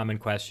another common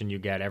question you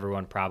get.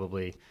 Everyone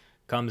probably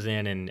comes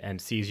in and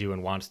sees you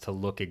and wants to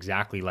look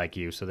exactly like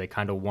you. So they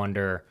kind of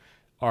wonder,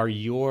 are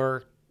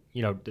your,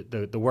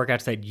 the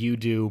workouts that you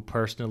do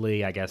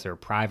personally, I guess, or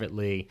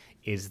privately,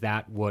 is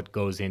that what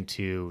goes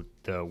into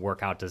the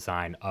workout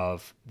design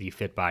of the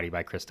FitBody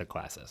by Krista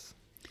classes?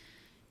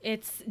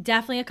 It's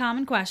definitely a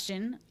common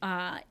question.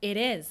 It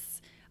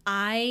is.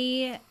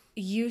 I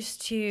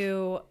used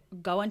to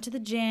go into the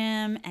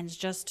gym and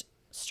just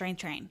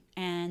strength train,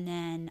 and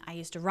then I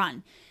used to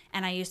run,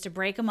 and I used to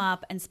break them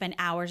up and spend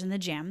hours in the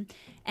gym.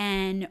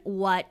 And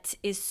what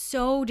is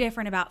so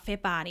different about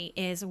FitBody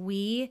is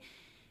we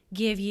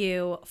give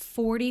you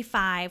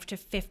 45 to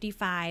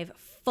 55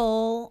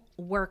 full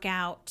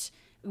workout.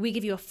 We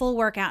give you a full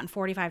workout in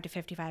 45 to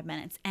 55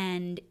 minutes,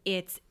 and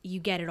you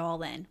get it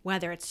all in,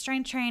 whether it's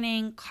strength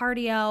training,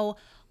 cardio,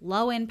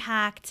 low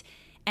impact.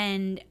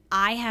 And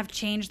I have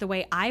changed the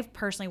way I've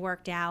personally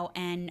worked out,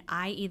 and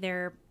I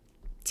either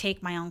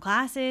take my own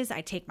classes,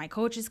 I take my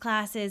coach's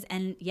classes,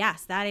 and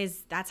yes,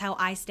 that's how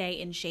I stay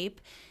in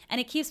shape, and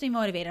it keeps me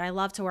motivated. I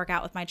love to work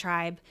out with my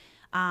tribe.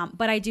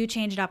 But I do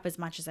change it up as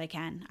much as I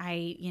can.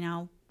 I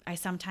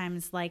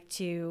sometimes weeks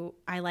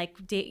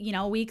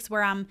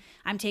where I'm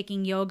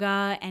taking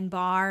yoga and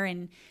bar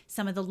and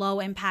some of the low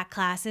impact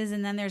classes.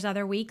 And then there's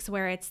other weeks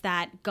where it's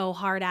that go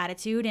hard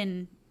attitude,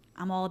 and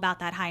I'm all about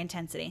that high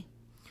intensity.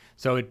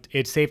 So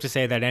it's safe to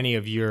say that any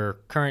of your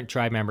current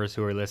tribe members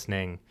who are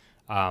listening,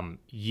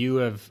 you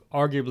have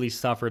arguably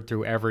suffered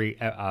through every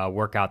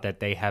workout that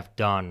they have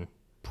done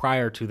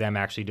prior to them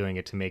actually doing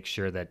it, to make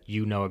sure that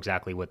you know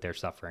exactly what they're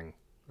suffering,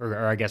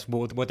 or I guess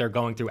what they're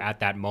going through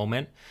at that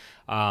moment.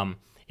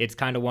 It's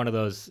kind of one of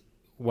those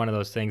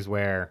things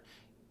where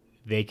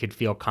they could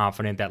feel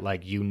confident that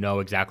like you know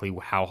exactly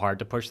how hard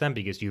to push them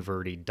because you've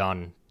already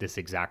done this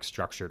exact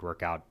structured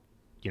workout,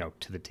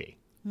 to the T.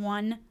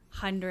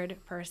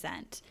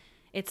 100%.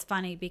 It's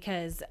funny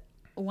because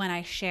when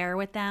I share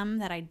with them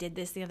that I did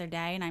this the other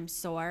day and I'm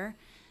sore,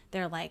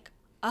 they're like,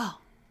 "Oh,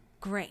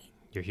 great.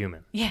 You're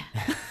human." Yeah,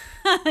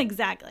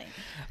 exactly.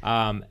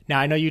 Now,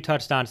 I know you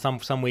touched on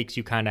some weeks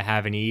you kind of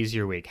have an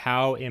easier week.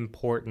 How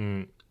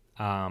important,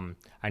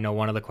 I know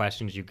one of the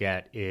questions you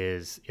get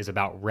is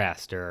about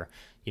rest, or,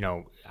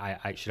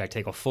 should I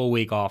take a full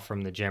week off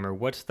from the gym, or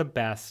what's the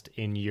best,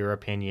 in your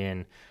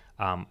opinion?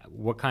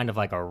 What kind of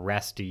like a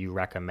rest do you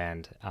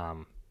recommend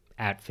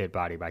at Fit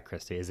Body by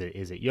Krista? Is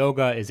it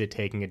yoga? Is it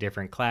taking a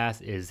different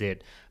class? Is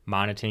it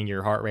monitoring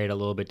your heart rate a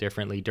little bit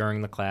differently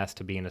during the class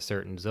to be in a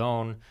certain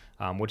zone?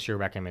 What's your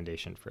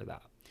recommendation for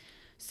that?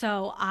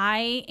 So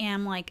I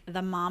am like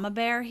the mama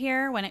bear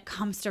here when it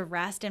comes to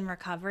rest and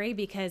recovery,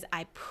 because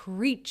I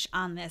preach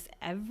on this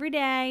every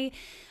day.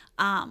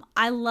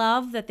 I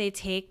love that they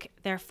take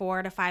their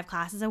 4 to 5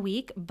 classes a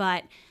week,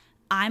 but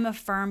I'm a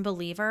firm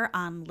believer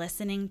on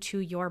listening to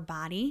your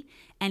body.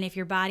 And if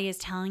your body is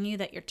telling you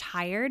that you're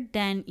tired,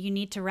 then you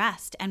need to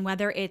rest. And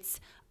whether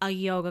it's a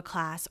yoga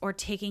class or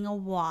taking a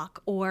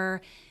walk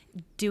or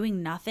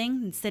doing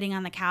nothing and sitting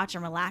on the couch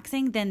and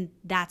relaxing, then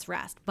that's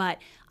rest. But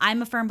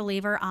I'm a firm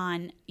believer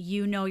on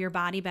you know your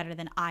body better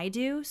than I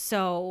do.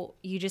 So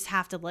you just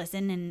have to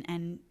listen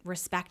and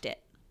respect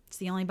it. It's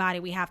the only body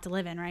we have to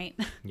live in, right?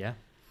 Yeah.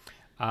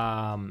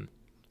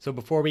 So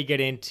before we get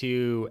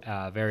into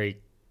very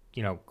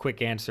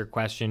quick answer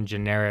question,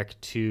 generic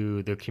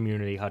to the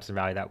community Hudson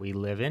Valley that we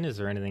live in, is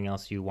there anything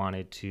else you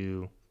wanted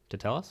to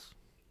tell us?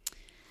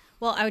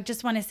 Well, I would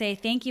just want to say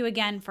thank you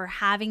again for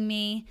having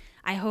me.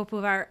 I hope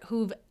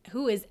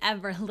who is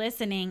ever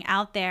listening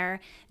out there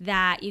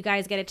that you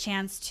guys get a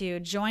chance to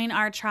join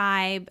our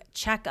tribe,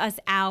 check us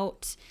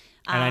out.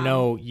 And I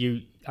know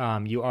you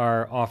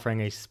are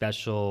offering a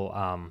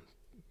special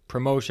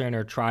promotion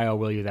or trial,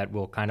 will you? That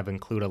will kind of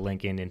include a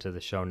link into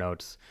the show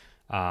notes.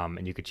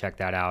 And you could check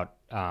that out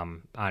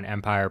on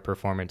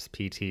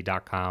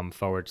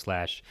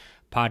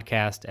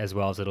empireperformancept.com/podcast, as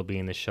well as it'll be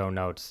in the show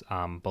notes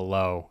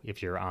below.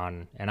 If you're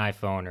on an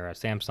iPhone or a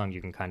Samsung,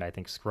 you can kind of, I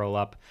think, scroll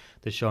up.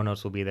 The show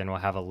notes will be there, and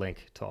we'll have a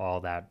link to all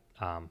that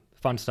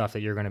fun stuff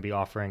that you're going to be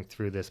offering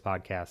through this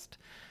podcast.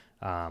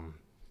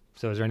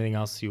 So is there anything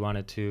else you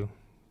wanted to,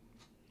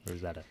 or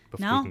is that it?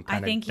 No,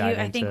 I think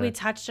we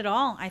touched it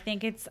all.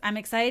 I'm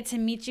excited to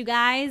meet you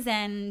guys,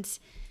 and,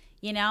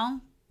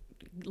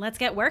 let's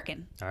get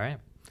working. All right.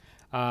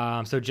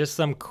 So just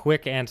some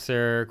quick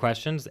answer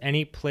questions.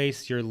 Any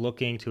place you're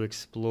looking to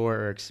explore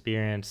or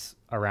experience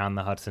around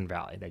the Hudson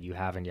Valley that you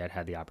haven't yet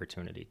had the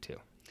opportunity to?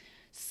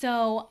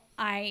 So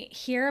I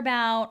hear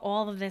about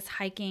all of this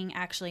hiking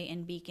actually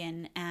in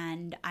Beacon,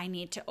 and I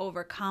need to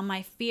overcome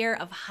my fear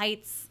of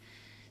heights.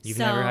 You've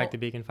never hiked the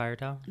Beacon Fire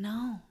Tower?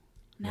 No,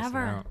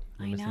 never.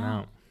 You're missing I know.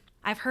 out.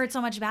 I've heard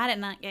so much about it,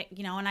 and I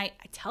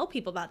tell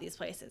people about these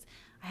places.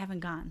 I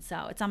haven't gone,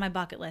 so it's on my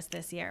bucket list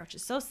this year, which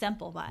is so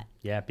simple, but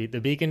yeah, the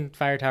Beacon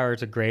Fire Tower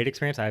is a great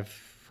experience. I've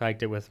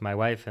hiked it with my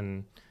wife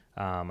and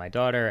my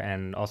daughter,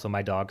 and also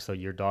my dog. So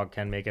your dog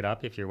can make it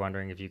up if you're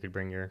wondering if you could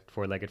bring your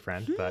 4-legged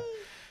friend. But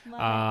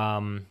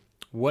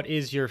what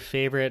is your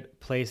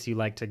favorite place you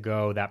like to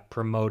go that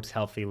promotes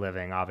healthy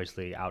living?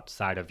 Obviously,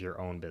 outside of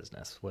your own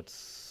business,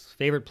 what's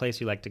favorite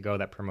place you like to go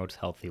that promotes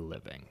healthy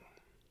living?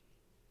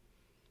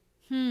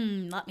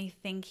 Let me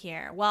think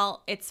here.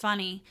 Well, it's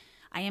funny.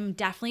 I am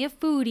definitely a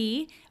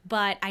foodie,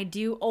 but I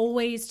do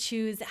always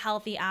choose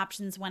healthy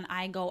options when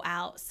I go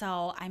out.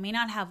 So I may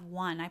not have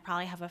one. I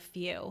probably have a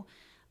few.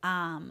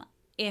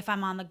 If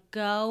I'm on the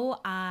go,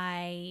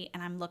 and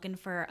I'm looking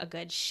for a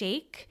good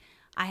shake,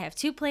 I have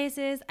 2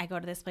 places. I go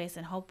to this place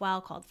in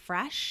Hopewell called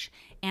Fresh,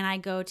 and I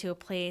go to a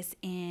place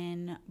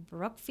in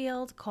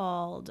Brookfield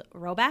called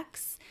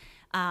Robex.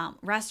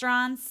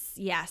 Restaurants,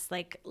 yes.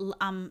 Like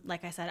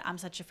I said, I'm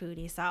such a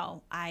foodie,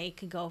 so I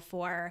could go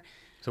for.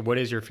 So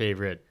what's your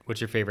favorite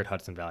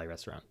Hudson Valley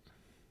restaurant?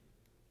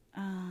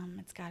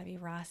 It's got to be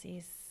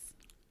Rossi's.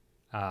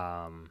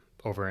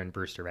 Over in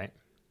Brewster, right?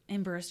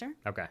 In Brewster?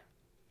 Okay.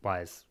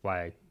 Why Is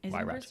why it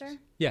Rogers? Brewster?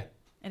 Yeah.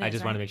 It I is,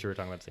 just right? wanted to make sure we're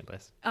talking about the same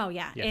place. Oh,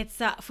 yeah.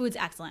 It's food's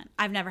excellent.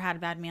 I've never had a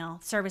bad meal.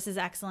 Service is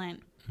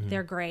excellent. Mm-hmm.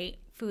 They're great.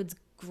 Food's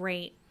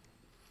great.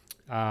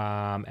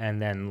 And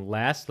then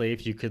lastly,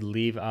 if you could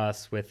leave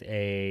us with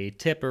a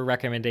tip or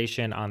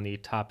recommendation on the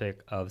topic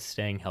of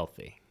staying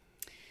healthy.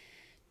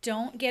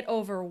 don't get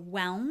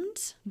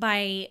overwhelmed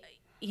by,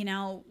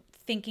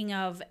 thinking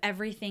of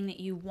everything that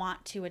you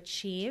want to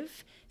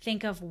achieve.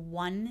 Think of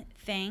one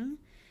thing.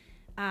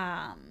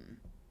 A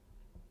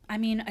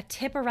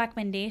tip or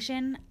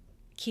recommendation,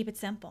 keep it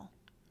simple.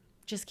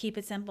 Just keep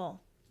it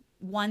simple.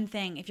 One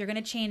thing. If you're going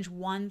to change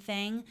one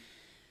thing,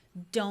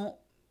 don't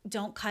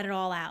cut it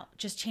all out.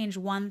 Just change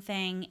one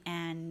thing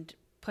and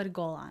put a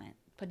goal on it.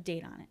 Put a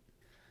date on it.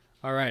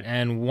 All right.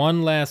 And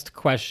one last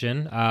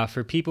question.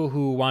 For people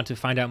who want to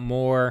find out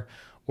more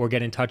or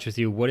get in touch with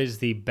you, what is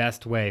the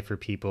best way for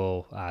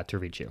people to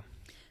reach you?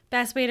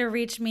 Best way to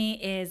reach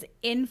me is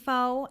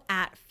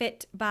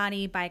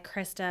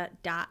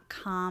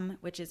info@fitbodybykrista.com,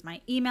 which is my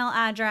email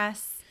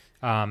address.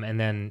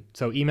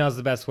 So email is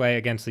the best way.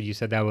 Again, so you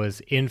said that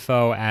was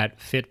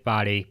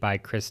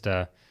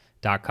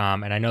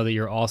info@fitbodybykrista.com. And I know that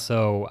you're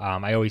also,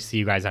 I always see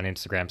you guys on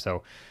Instagram.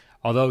 So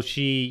although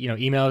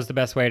email is the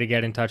best way to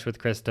get in touch with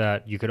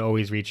Krista, you could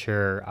always reach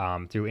her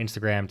through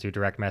Instagram, through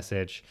direct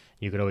message.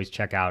 You could always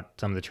check out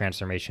some of the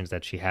transformations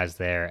that she has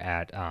there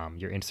at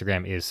your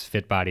Instagram is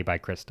Fitbody by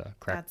Krista,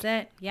 correct? That's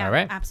it. Yeah, all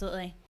right.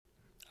 Absolutely.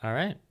 All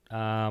right.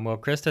 Well,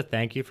 Krista,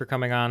 thank you for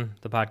coming on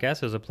the podcast.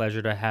 It was a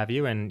pleasure to have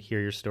you and hear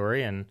your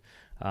story, and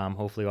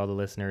hopefully all the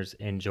listeners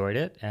enjoyed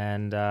it.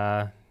 And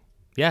so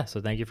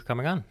thank you for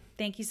coming on.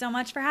 Thank you so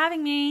much for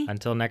having me.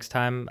 Until next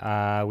time,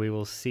 we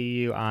will see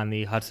you on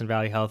the Hudson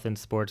Valley Health and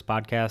Sports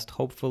podcast,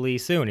 hopefully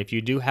soon. If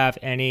you do have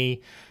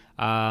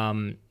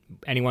anyone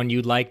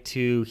you'd like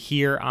to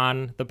hear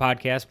on the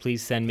podcast,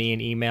 please send me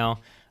an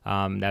email.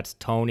 That's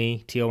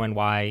Tony,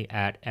 Tony,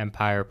 at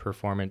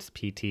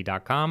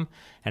empireperformancept.com.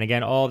 And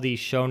again, all of these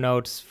show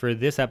notes for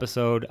this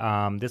episode,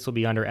 this will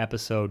be under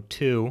episode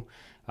 2,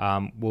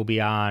 will be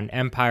on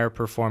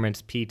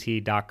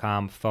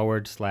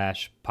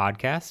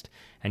empireperformancept.com/podcast.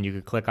 And you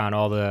could click on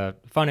all the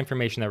fun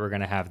information that we're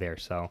going to have there.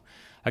 So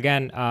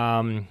again,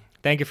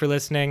 thank you for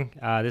listening.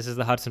 This is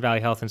the Hudson Valley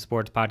Health and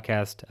Sports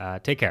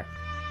podcast. Take care.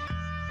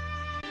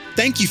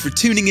 Thank you for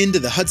tuning in to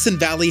the Hudson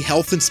Valley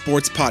Health and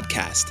Sports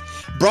podcast,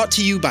 brought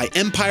to you by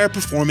Empire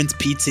Performance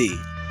PT.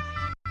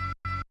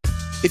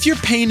 If your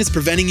pain is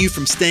preventing you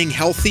from staying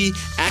healthy,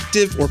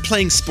 active, or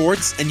playing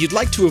sports, and you'd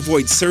like to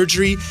avoid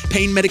surgery,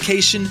 pain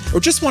medication, or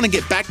just want to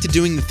get back to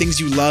doing the things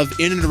you love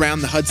in and around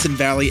the Hudson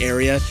Valley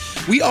area,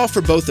 we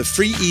offer both a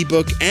free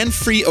ebook and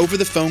free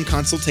over-the-phone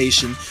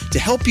consultation to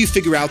help you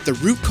figure out the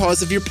root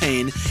cause of your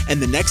pain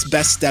and the next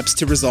best steps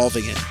to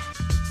resolving it.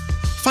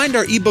 Find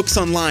our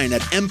ebooks online at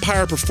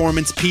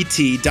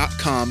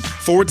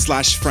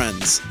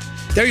empireperformancept.com/friends.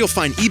 There you'll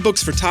find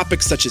ebooks for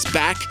topics such as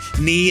back,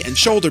 knee, and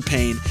shoulder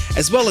pain,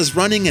 as well as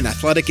running and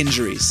athletic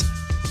injuries.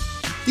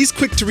 These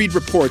quick-to-read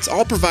reports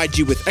all provide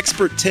you with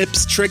expert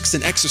tips, tricks,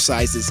 and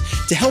exercises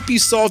to help you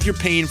solve your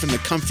pain from the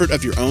comfort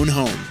of your own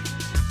home.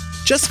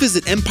 Just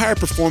visit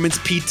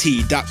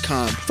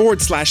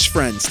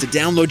empireperformancept.com/friends to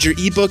download your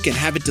ebook and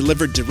have it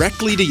delivered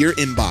directly to your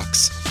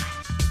inbox.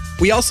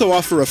 We also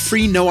offer a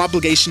free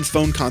no-obligation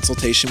phone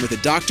consultation with a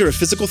doctor of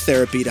physical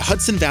therapy to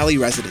Hudson Valley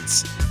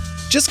residents.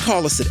 Just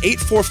call us at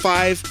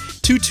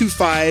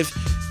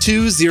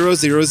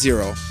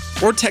 845-225-2000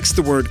 or text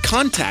the word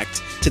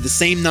CONTACT to the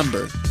same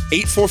number,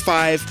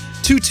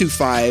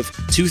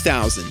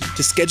 845-225-2000,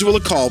 to schedule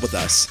a call with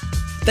us.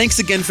 Thanks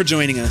again for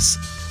joining us.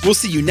 We'll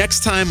see you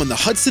next time on the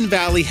Hudson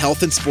Valley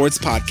Health and Sports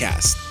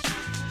podcast.